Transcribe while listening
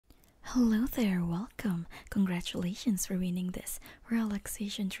Hello there, welcome. Congratulations for winning this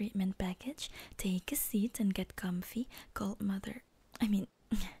relaxation treatment package. Take a seat and get comfy. Your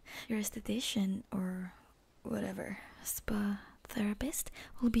esthetician or whatever, spa therapist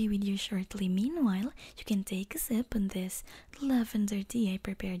will be with you shortly. Meanwhile, you can take a sip on this lavender tea I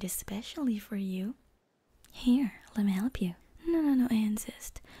prepared especially for you. Here, let me help you. No, I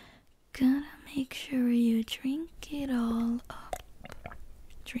insist. Gotta make sure you drink it all up.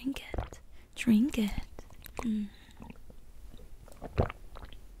 Drink it. Drink it.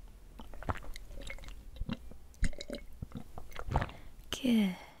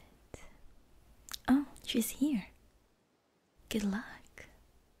 Good. Oh, she's here. Good luck.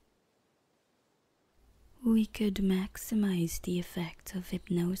 We could maximize the effect of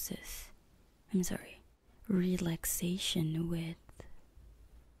relaxation with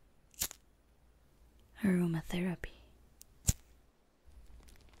aromatherapy.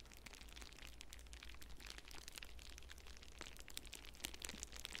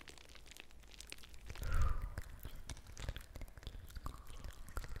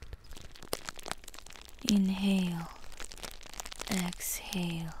 Inhale,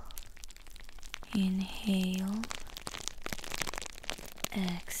 exhale, inhale,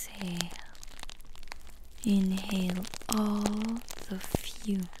 exhale, inhale all the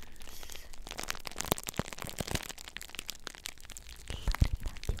fumes.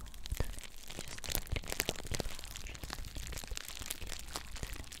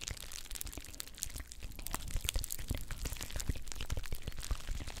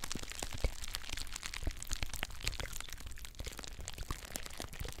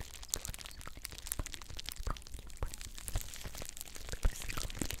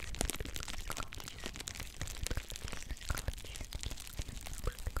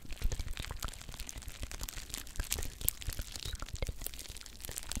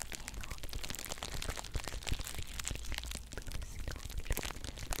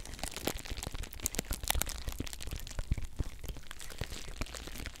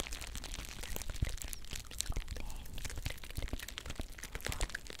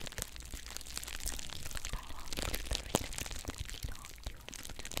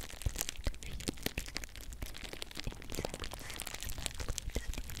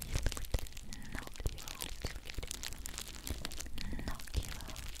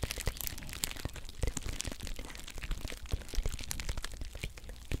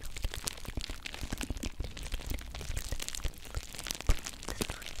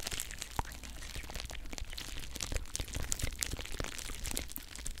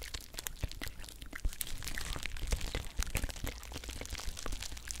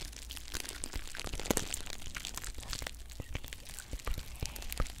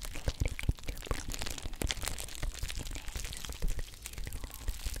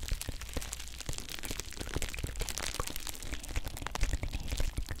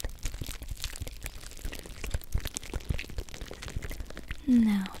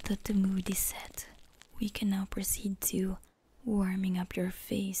 Now that the mood is set, we can now proceed to warming up your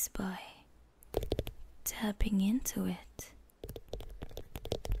face by tapping into it.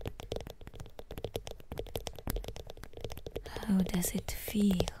 How does it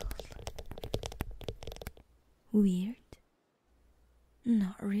feel? Weird?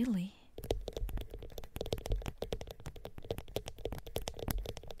 Not really.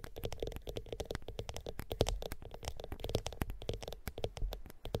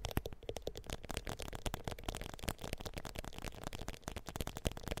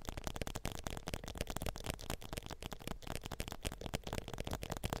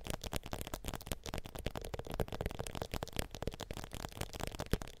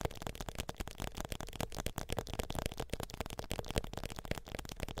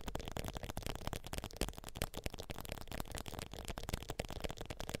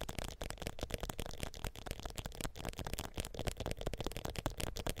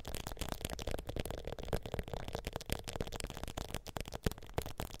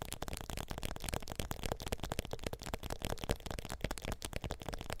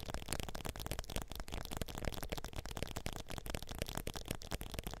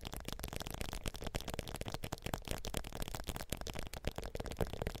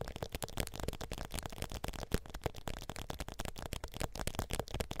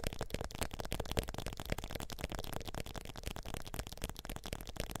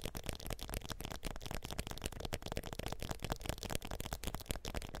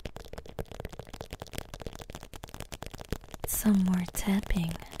 Some more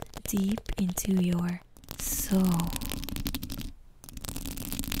tapping deep into your soul.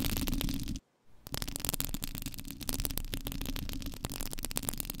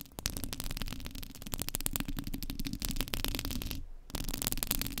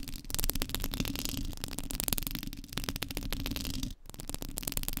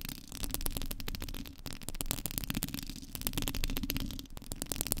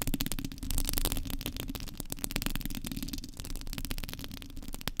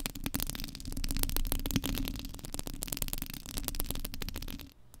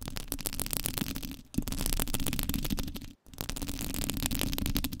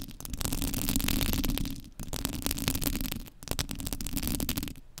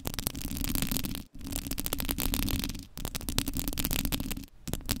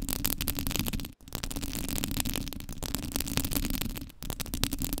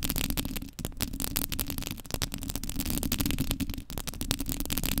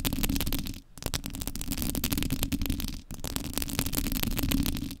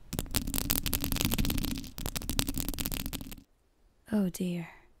 Oh dear,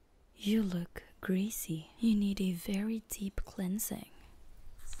 you look greasy. You need a very deep cleansing.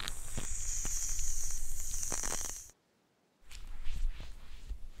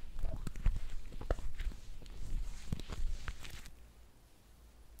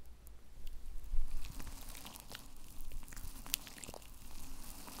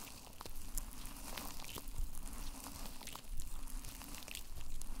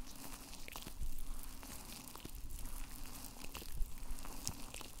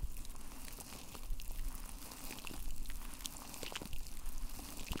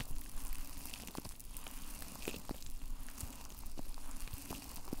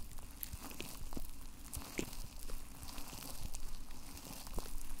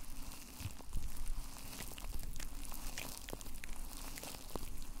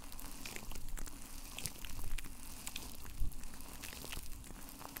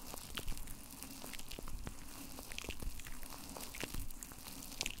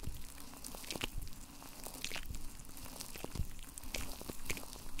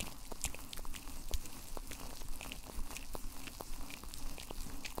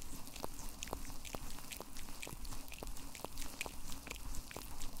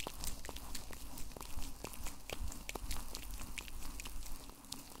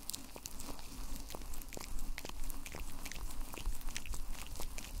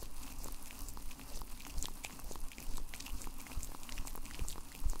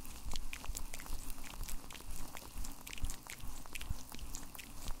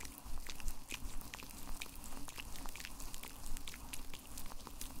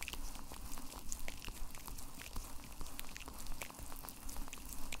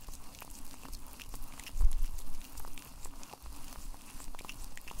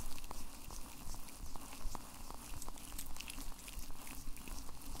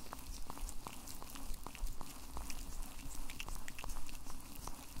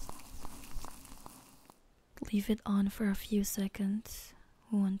 Leave it on for a few seconds.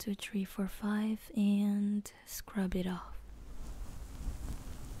 1, 2, 3, 4, 5, and scrub it off.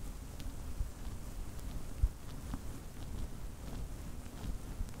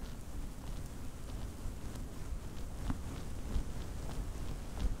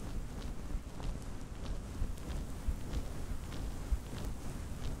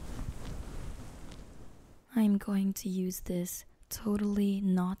 I'm going to use this totally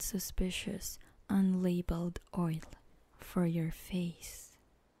not suspicious unlabeled oil for your face.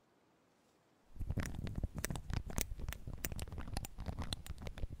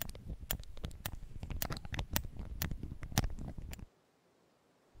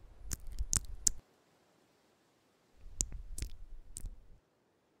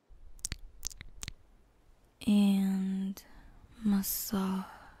 And massage.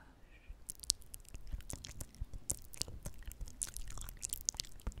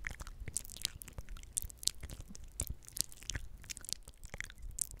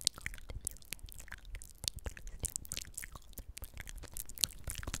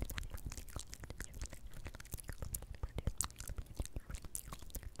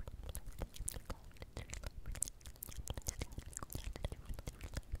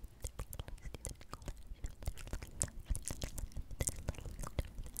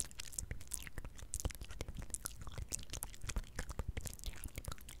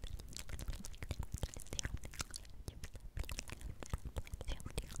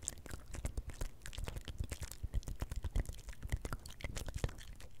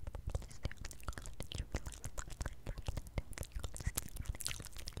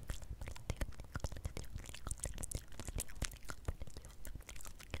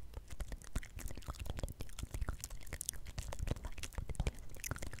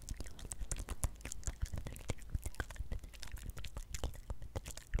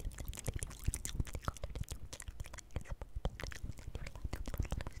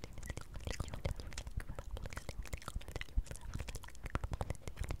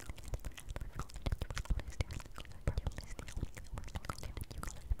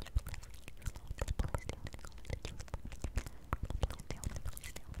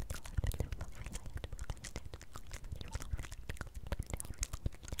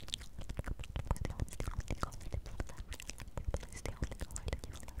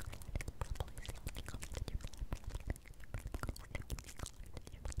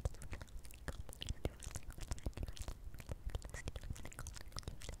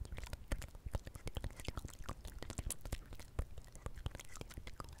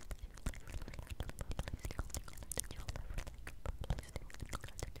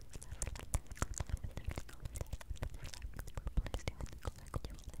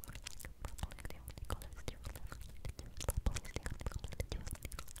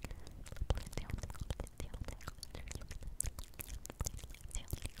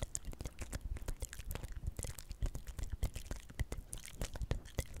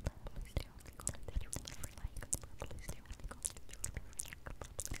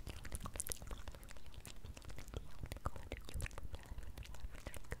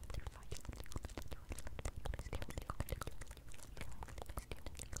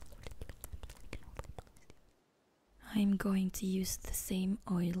 I'm going to use the same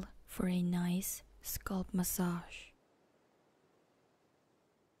oil for a nice scalp massage.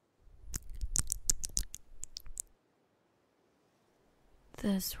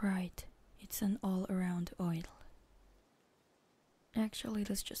 That's right, it's an all-around oil. Actually,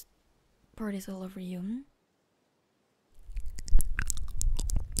 let's just pour this all over you.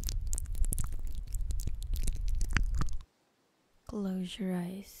 Close your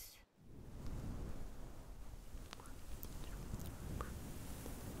eyes.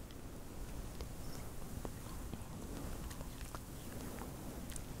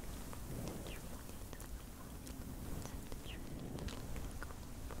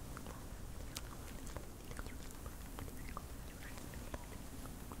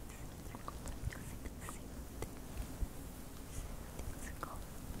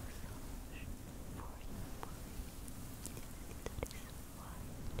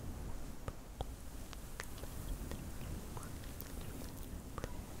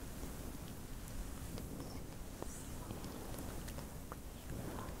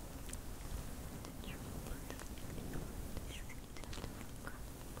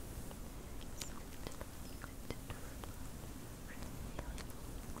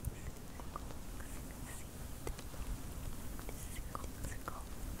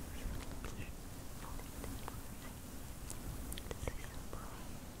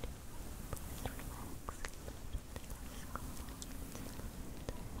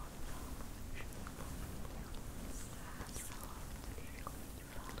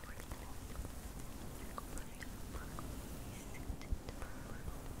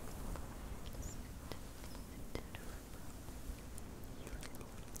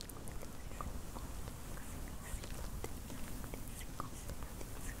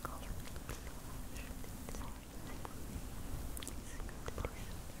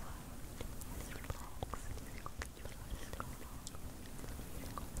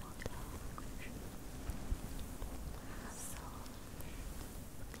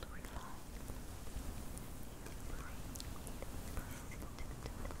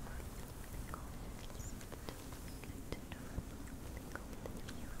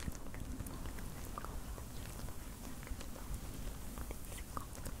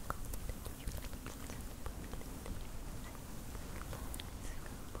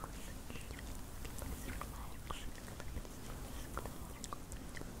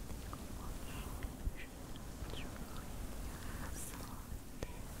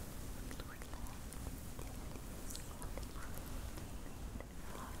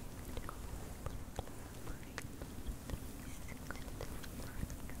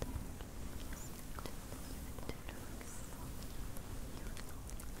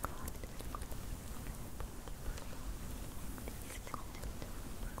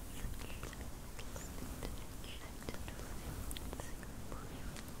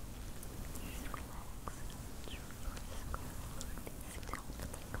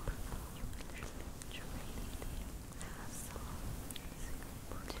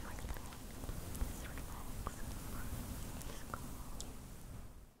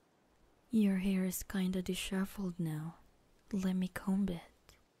 Your hair is kinda disheveled now. Let me comb it.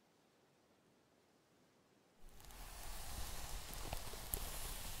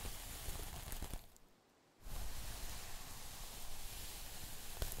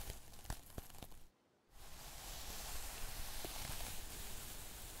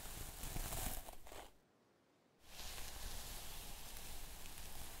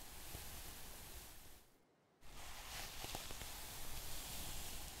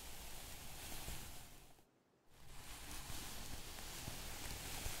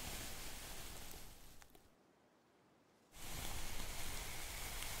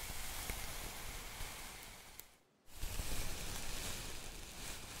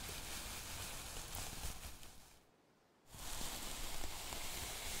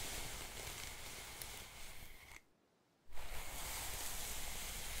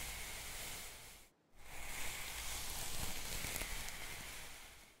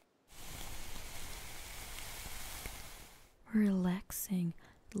 Relaxing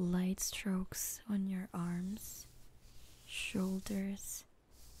light strokes on your arms, shoulders,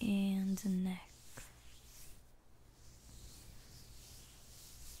 and neck.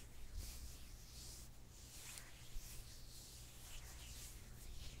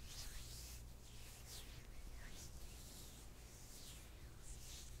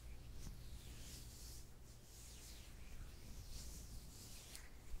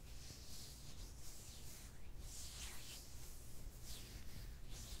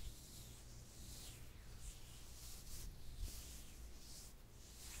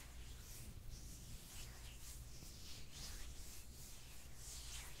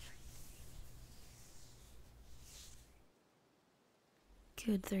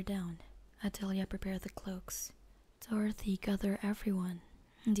 Good, they're down. Atelier, prepare the cloaks. Dorothy, gather everyone.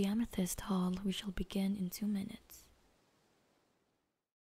 In the Amethyst Hall, we shall begin in 2 minutes.